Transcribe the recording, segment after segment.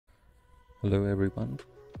Hello everyone,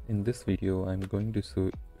 in this video I'm going to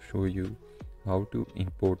show you how to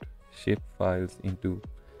import shape files into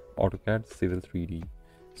AutoCAD Civil3D.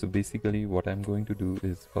 So basically what I'm going to do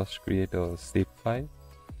is first create a shape file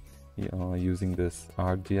using this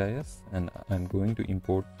ArcGIS, and I'm going to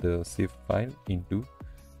import the shape file into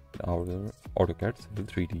our AutoCAD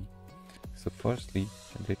Civil3D. So firstly,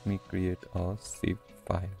 let me create a shape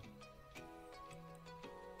file.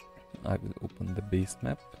 I will open the base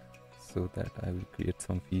map so that I will create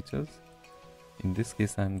some features. In this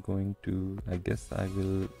case I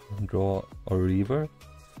will draw a river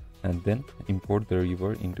and then import the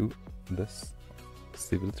river into this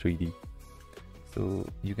Civil3D. So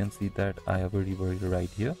you can see that I have a river right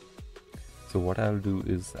here. So what I'll do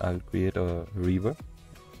is I'll create a river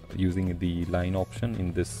using the line option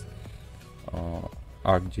in this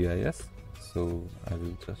ArcGIS. So I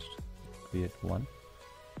will just create one.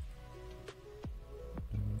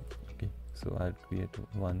 So I'll create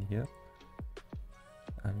one here.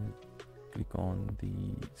 I'll click on the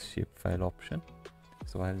shapefile option.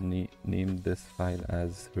 So I'll name this file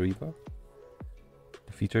as river.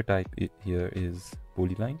 The feature type here is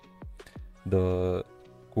polyline. The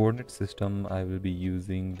coordinate system I will be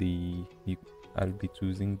using I'll be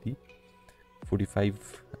choosing the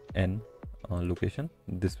 45N location.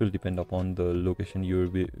 This will depend upon the location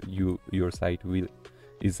your site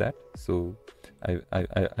is at. So I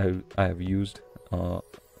have used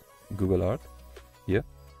Google Earth here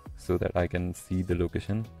so that I can see the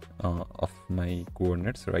location of my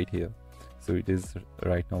coordinates right here. So it is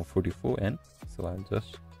right now 44N, so I'll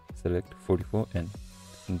just select 44N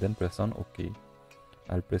and then press on OK.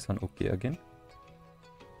 I'll press on OK again.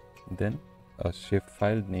 Then a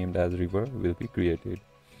shapefile named as river will be created.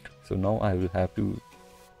 So now I will have to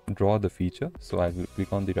draw the feature. So I will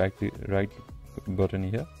click on the right button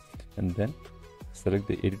here and then select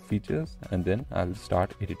the edit features, and then I'll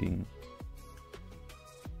start editing.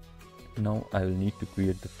 Now I will need to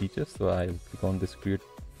create the feature, so I'll click on this create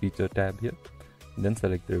feature tab here, then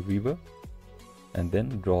select the river and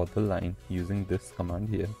then draw the line using this command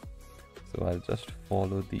here. So I'll just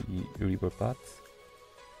follow the river paths.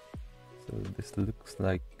 So this looks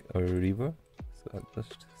like a river, so I'll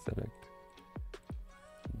just select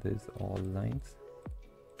these all lines.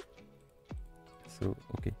 So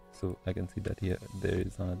okay, so I can see that here there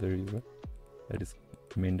is another river that is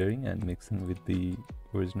meandering and mixing with the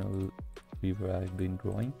original river I've been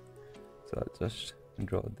drawing. So I'll just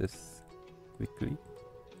draw this quickly.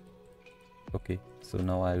 Okay, so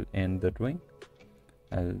now I'll end the drawing.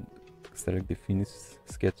 I'll select the finish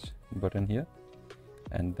sketch button here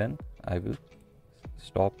and then I will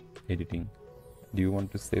stop editing. Do you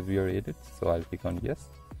want to save your edits? So I'll click on yes.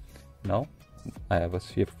 Now I have a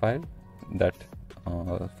shapefile that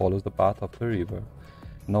follows the path of the river.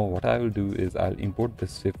 Now what I will do is I'll import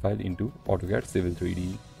this shapefile into AutoCAD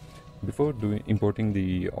Civil3D. Before importing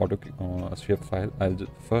the shapefile, I'll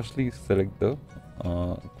firstly select the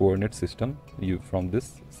coordinate system from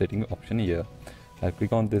this setting option here. I'll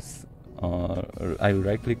click on this. I'll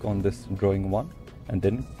right click on this drawing one and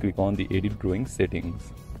then click on the edit drawing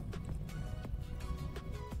settings.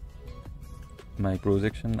 My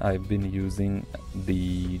projection, I've been using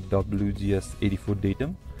the WGS84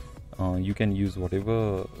 datum. You can use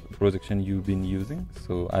whatever projection you've been using.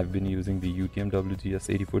 So I've been using the UTM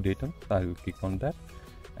WGS84 datum. I will click on that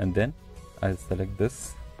and then I'll select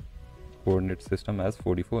this coordinate system as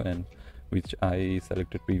 44N, which I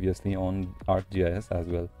selected previously on ArcGIS as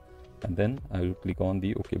well. And then I will click on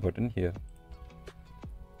the OK button here.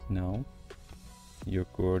 Now you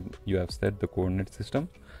have set the coordinate system.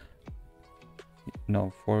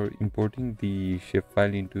 Now for importing the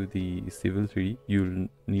shapefile into the Civil3D, you'll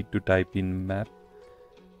need to type in map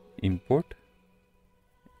import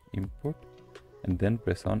and then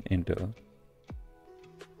press on enter.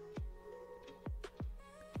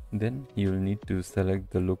 Then you'll need to select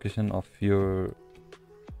the location of your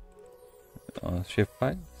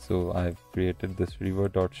shapefile. So I've created this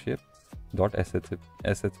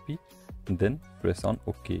river.shape.shp and then press on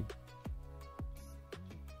OK.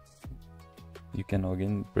 You can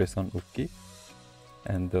again press on OK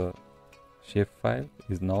and the shapefile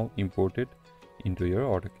is now imported into your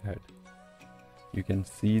AutoCAD. You can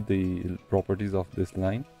see the properties of this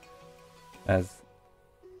line as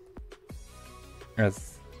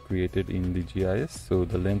created in the GIS. So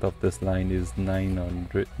the length of this line is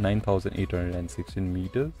 9,816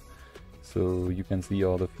 meters. So you can see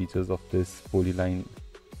all the features of this polyline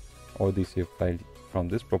or the shapefile from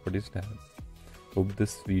this properties tab. Hope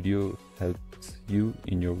this video helps you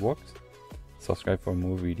in your works. Subscribe for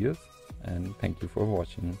more videos and thank you for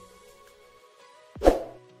watching.